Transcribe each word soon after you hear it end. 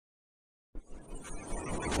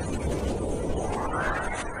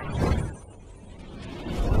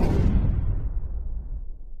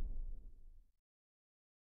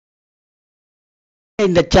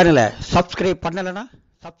இந்த சேனலை சப்ஸ்கிரைப் பண்ணலைன்னா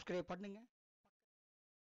சப்ஸ்கிரைப் பண்ணுங்க.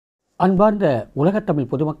 அன்பார்ந்த உலகத்தமிழ்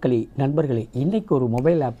பொதுமக்களே, நண்பர்களே, இன்றைக்கி ஒரு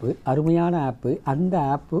மொபைல் ஆப்பு, அருமையான ஆப்பு. அந்த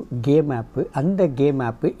ஆப்பு கேம் ஆப்பு. அந்த கேம்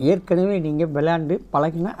ஆப்பு ஏற்கனவே நீங்கள் விளையாண்டு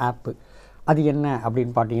பழகின ஆப்பு. அது என்ன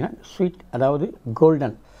அப்படின்னு பார்த்தீங்கன்னா ஸ்வீட், அதாவது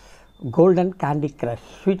golden candy crush,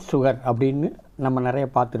 sweet sugar அப்படின்னு நம்ம நிறைய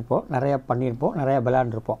பார்த்துருப்போம், நிறையா பண்ணியிருப்போம், நிறையா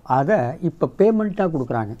விளையாண்டுருப்போம். அதை இப்போ பேமெண்ட்டாக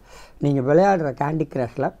கொடுக்குறாங்க. நீங்கள் விளையாடுற கேண்டி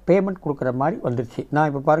கிரஷில் பேமெண்ட் கொடுக்குற மாதிரி வந்துருச்சு. நான்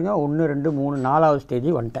இப்போ பாருங்கள் 1, 2, 3, 4வது ஸ்டேஜ்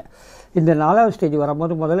வந்துட்டேன். இந்த 4வது ஸ்டேஜ்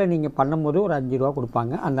வரும்போது முதல்ல நீங்கள் பண்ணும்போது ஒரு 5 ரூபா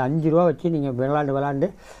கொடுப்பாங்க. அந்த 5 ரூபா வச்சு நீங்கள் விளையாண்டு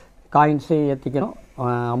காயின்ஸை ஏற்றிக்கணும்,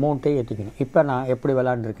 அமௌண்ட்டை ஏற்றிக்கணும். இப்போ நான் எப்படி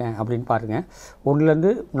விளையாண்டுருக்கேன் அப்படின்னு பாருங்கள்.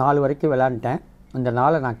 1லேருந்து 4 வரைக்கும் விளையாண்டுட்டேன். இந்த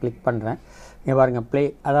 4 நான் கிளிக் பண்ணுறேன். இங்கே பாருங்கள் ப்ளே,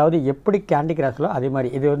 அதாவது எப்படி கேண்டி கிராஷிலோ அதே மாதிரி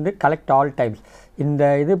இது வந்து கலெக்ட் ஆல் டைம்ஸ். இந்த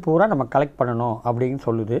இது பூரா நம்ம கலெக்ட் பண்ணணும் அப்படின்னு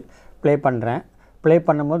சொல்லுது. ப்ளே பண்ணுறேன். ப்ளே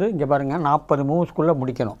பண்ணும்போது இங்கே பாருங்கள் 40 மூவ்ஸ்குள்ளே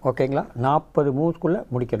முடிக்கணும். ஓகேங்களா, 40 மூவ்ஸ்குள்ளே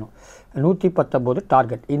முடிக்கணும். 119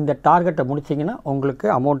 டார்கெட். இந்த டார்கெட்டை முடிச்சிங்கன்னா உங்களுக்கு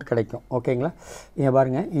அமௌண்ட் கிடைக்கும். ஓகேங்களா, இங்கே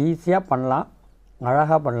பாருங்கள் ஈஸியாக பண்ணலாம்,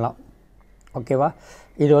 அழகாக பண்ணலாம். ஓகேவா,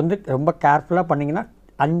 இது வந்து ரொம்ப கேர்ஃபுல்லாக பண்ணிங்கன்னா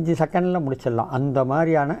 5 செகண்டில் முடிச்சிடலாம். அந்த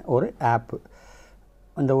மாதிரியான ஒரு ஆப்பு.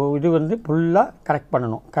 அந்த இது வந்து ஃபுல்லாக கரெக்ட்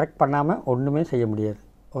பண்ணணும். கரெக்ட் பண்ணாமல் ஒன்றுமே செய்ய முடியாது.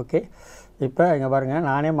 ஓகே, இப்போ இங்கே பாருங்கள்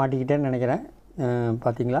நானே மாட்டிக்கிட்டேன்னு நினைக்கிறேன்.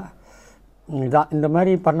 பார்த்தீங்களா, இதான் இந்த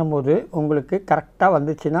மாதிரி பண்ணும்போது உங்களுக்கு கரெக்டாக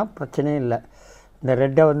வந்துச்சுன்னா பிரச்சனையே இல்லை. இந்த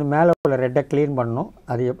ரெட்டை வந்து மேலே உள்ள ரெட்டை க்ளீன் பண்ணணும்.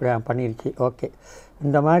 அது எப்படி பண்ணிருச்சு. ஓகே,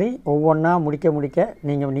 இந்த மாதிரி ஒவ்வொன்றா முடிக்க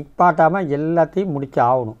நீங்கள் நிப்பாட்டாமல் எல்லாத்தையும் முடிச்சு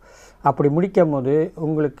ஆகணும். அப்படி முடிக்கும் போது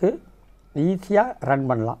உங்களுக்கு ஈஸியாக ரன்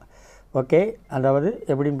பண்ணலாம். ஓகே, அதாவது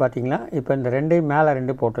எப்படின்னு பார்த்தீங்கன்னா இப்போ இந்த 2 மேலே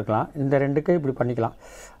 2 போட்டுக்கலாம். இந்த 2க்கு இப்படி பண்ணிக்கலாம்.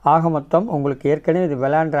 ஆக மொத்தம் உங்களுக்கு ஏற்கனவே இது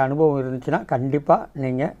விளையாண்டுற அனுபவம் இருந்துச்சுன்னா கண்டிப்பாக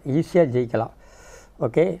நீங்கள் ஈஸியாக ஜெயிக்கலாம்.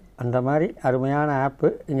 ஓகே, அந்த மாதிரி அருமையான ஆப்பு.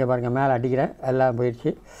 இங்கே பாருங்கள் மேலே அடிக்கிறேன், எல்லாம்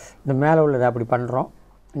போயிடுச்சு. இந்த மேலே உள்ளதை அப்படி பண்ணுறோம்.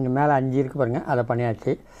 இங்கே மேலே 5 இருக்குது பாருங்கள், அதை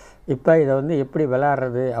பண்ணியாச்சு. இப்போ இதை வந்து எப்படி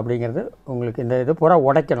விளையாடுறது அப்படிங்கிறது உங்களுக்கு இந்த இது பூரா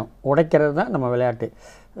உடைக்கிறது தான் நம்ம விளையாட்டு.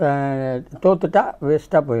 தோத்துட்டா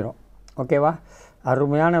வேஸ்ட்டாக போயிடும். ஓகேவா,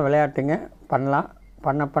 அருமையான விளையாட்டுங்க. பண்ணலாம்.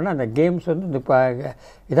 பண்ண அந்த கேம்ஸ் வந்து இந்த இப்போ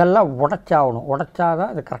இதெல்லாம் உடைச்சா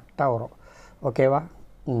தான் அது கரெக்டாக வரும். ஓகேவா,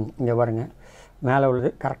 இங்கே பாருங்கள் மேலே உள்ளது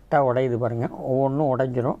கரெக்டாக உடையுது பாருங்கள். ஒவ்வொன்றும்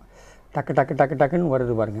உடைஞ்சிரும். டக்குன்னு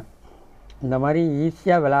வருது பாருங்கள். இந்த மாதிரி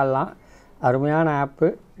ஈஸியாக விளையாடலாம். அருமையான ஆப்பு,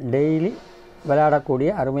 டெய்லி விளையாடக்கூடிய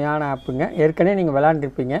அருமையான ஆப்புங்க. ஏற்கனவே நீங்கள்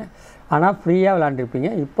விளையாண்டுருப்பீங்க, ஆனால் ஃப்ரீயாக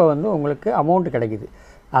விளையாண்டுருப்பீங்க. இப்போ வந்து உங்களுக்கு அமௌண்ட்டு கிடைக்குது.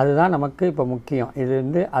 அதுதான் நமக்கு இப்போ முக்கியம். இது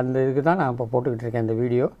வந்து அந்த இதுக்கு தான் நான் இப்போ போட்டுக்கிட்டு இருக்கேன். இந்த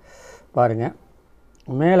வீடியோ பாருங்கள்,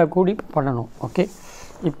 மேலே கூடி பண்ணணும். ஓகே,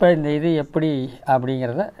 இப்போ இந்த இது எப்படி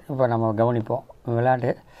அப்படிங்கிறத இப்போ நம்ம கவனிப்போம்.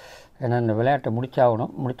 விளையாட்டு ஏன்னா இந்த விளையாட்டை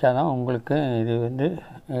முடித்தா தான் உங்களுக்கு இது வந்து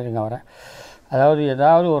இருங்க வரேன். அதாவது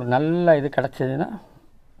ஏதாவது ஒரு நல்ல இது கிடச்சதுன்னா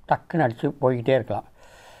டக்குன்னு அடித்து போய்கிட்டே இருக்கலாம்.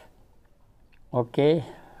 ஓகே,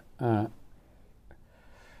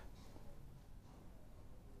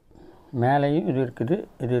 மேலேயும் இது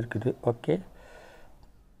இருக்குது. ஓகே,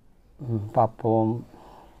 பார்ப்போம்.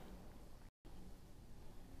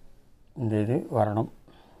 இந்த இது வரணும்.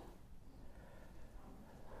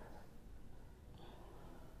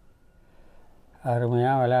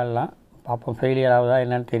 அருமையாக விளையாடலாம். பார்ப்போம் ஃபெயிலியர் ஆகுதா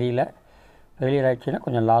என்னன்னு தெரியல. ஃபெயிலியர் ஆகிடுச்சின்னா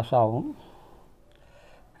கொஞ்சம் லாஸ் ஆகும்.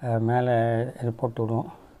 மேலே இது போட்டு விடுவோம்.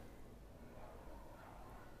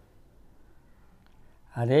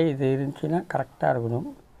 அதே இது இருந்துச்சுன்னா கரெக்டாக இருக்கணும்.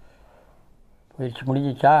 போயிடுச்சு,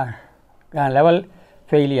 முடிஞ்சிச்சா, லெவல்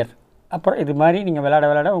ஃபெயிலியர். அப்புறம் இது மாதிரி நீங்கள்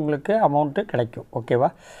விளையாட உங்களுக்கு அமௌண்ட்டு கிடைக்கும். ஓகேவா,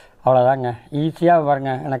 அவ்வளோதாங்க. ஈஸியாக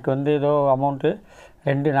பாருங்க. எனக்கு வந்து ஏதோ அமௌண்ட்டு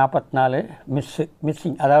 2.44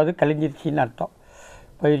 மிஸ்ஸிங், அதாவது கழிஞ்சிருச்சின்னு அர்த்தம்.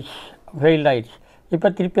 போயிடுச்சு, ஃபெயில்ட் ஆகிடுச்சு. இப்போ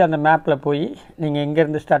திருப்பி அந்த மேப்பில் போய் நீங்கள்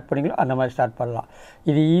எங்கேருந்து ஸ்டார்ட் பண்ணிங்களோ அந்த மாதிரி ஸ்டார்ட் பண்ணலாம்.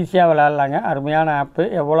 இது ஈஸியாக விளையாடலாங்க. அருமையான ஆப்பு.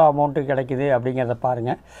 எவ்வளோ அமௌண்ட்டு கிடைக்குது அப்படிங்கிறத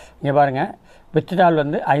பாருங்கள். இங்கே பாருங்கள், வித்ட்ரால்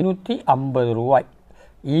வந்து 550 ரூபாய்.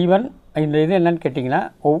 ஈவன் இந்த இது என்னென்னு கேட்டிங்கன்னா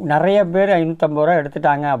நிறைய பேர் 550 ரூபா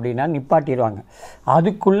எடுத்துட்டாங்க அப்படின்னா நிப்பாட்டிடுவாங்க.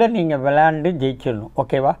 அதுக்குள்ளே நீங்கள் விளையாண்டு ஜெயிச்சிடணும்.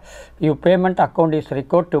 ஓகேவா, you payment account is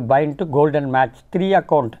record to find to golden match 3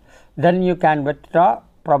 account, then you can withdraw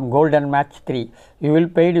from golden match 3. You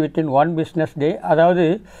will paid within 1 business டே. அதாவது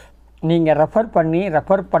நீங்கள் ரெஃபர்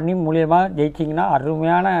பண்ணி மூலியமாக ஜெயிச்சிங்கன்னா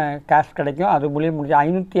அருமையான கேஷ் கிடைக்கும். அது மூலியம்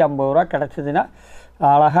 550 ரூபா கிடச்சிதுன்னா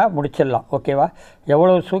அழகாக முடிச்சிடலாம். ஓகேவா,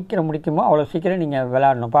 எவ்வளோ சீக்கிரம் முடிக்குமோ அவ்வளோ சீக்கிரம் நீங்கள்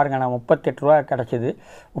விளையாடணும். பாருங்கள், நான் 38 ரூபா கிடச்சிது.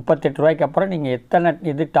 38 ரூபாய்க்கு அப்புறம் நீங்கள் எத்தனை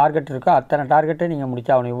இது டார்கெட் இருக்கோ அத்தனை டார்கெட்டை நீங்கள்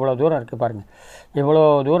முடிச்சாகணும். இவ்வளோ தூரம் இருக்குது பாருங்கள். இவ்வளோ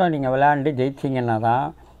தூரம் நீங்கள் விளையாண்டு ஜெயிச்சிங்கன்னா தான்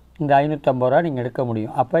இந்த 550 ரூபா நீங்கள் எடுக்க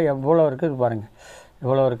முடியும். அப்போ எவ்வளோ இருக்குது பாருங்கள்,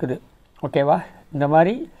 இவ்வளோ இருக்குது. ஓகேவா, இந்த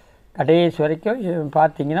மாதிரி கடைசி வரைக்கும்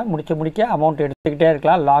பார்த்தீங்கன்னா முடிக்க அமௌண்ட் எடுத்துக்கிட்டே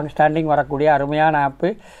இருக்கலாம். லாங் ஸ்டாண்டிங் வரக்கூடிய அருமையான ஆப்பு,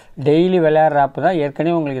 டெய்லி விளையாடுற ஆப்பு தான்.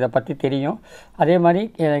 ஏற்கனவே உங்களுக்கு இதை பற்றி தெரியும். அதே மாதிரி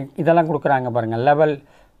இதெல்லாம் கொடுக்குறாங்க பாருங்கள், லெவல்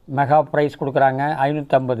மெகா ப்ரைஸ் கொடுக்குறாங்க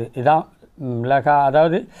 550. இதுதான்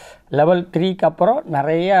அதாவது லெவல் 3க்கு அப்புறம்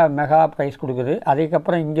நிறைய மெகா ப்ரைஸ் கொடுக்குது.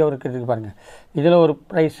 அதுக்கப்புறம் இங்கே இருக்குது பாருங்கள், இதில் ஒரு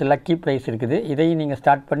ப்ரைஸ் லக்கி ப்ரைஸ் இருக்குது. இதையும் நீங்கள்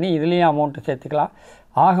ஸ்டார்ட் பண்ணி இதுலேயும் அமௌண்ட்டு சேர்த்துக்கலாம்.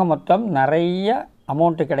 ஆக மொத்தம் நிறைய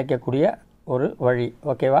அமௌண்ட்டு கிடைக்கக்கூடிய ஒரு வழி.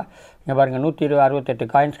 ஓகேவா? இங்கே பாருங்கள் 168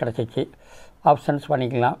 காயின்ஸ் கிடச்சிச்சு. ஆப்ஷன்ஸ்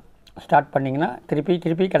பண்ணிக்கலாம். ஸ்டார்ட் பண்ணிங்கன்னா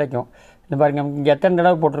திருப்பி கிடைக்கும். இந்த பாருங்கள், இங்கே எத்தனை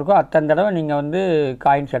தடவை போட்டிருக்கோ அத்தனை தடவை நீங்கள்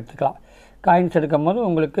காயின்ஸ் எடுத்துக்கலாம். காயின்ஸ் எடுக்கும் போது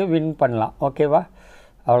உங்களுக்கு வின் பண்ணலாம். ஓகேவா?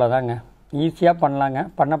 அவ்வளோதாங்க, ஈஸியாக பண்ணலாங்க.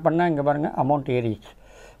 பண்ண இங்கே பாருங்கள் அமௌண்ட் ஏறிடுச்சு.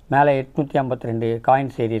 மேலே 852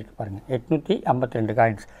 காயின்ஸ் ஏறி இருக்குது பாருங்கள். 852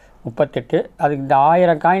 காயின்ஸ் 38. அதுக்கு இந்த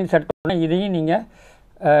 1000 காயின்ஸ் எடுத்தோன்னா இதையும்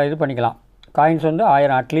நீங்கள் இது பண்ணிக்கலாம். காயின்ஸ்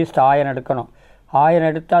 1000, அட்லீஸ்ட் 1000 எடுக்கணும். 1000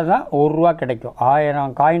 எடுத்தால் தான் ₹1 கிடைக்கும்.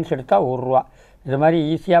 1000 காயின்ஸ் எடுத்தால் ₹1. இது மாதிரி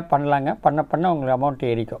ஈஸியாக பண்ணலாங்க. பண்ண உங்களுக்கு அமௌண்ட்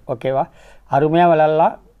ஏறிக்கும். ஓகேவா? அருமையாக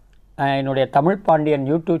விளையாடலாம். என்னுடைய தமிழ் பாண்டியன்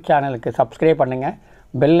யூடியூப் சேனலுக்கு சப்ஸ்கிரைப் பண்ணுங்கள்.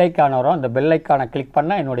 பெல் ஐக்கான் வரும், அந்த பெல் ஐக்கானை கிளிக்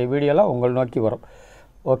பண்ணால் என்னுடைய வீடியோலாம் உங்களை நோக்கி வரும்.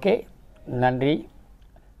 ஓகே, நன்றி.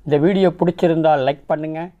 இந்த வீடியோ பிடிச்சிருந்தால் லைக்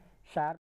பண்ணுங்கள், ஷேர்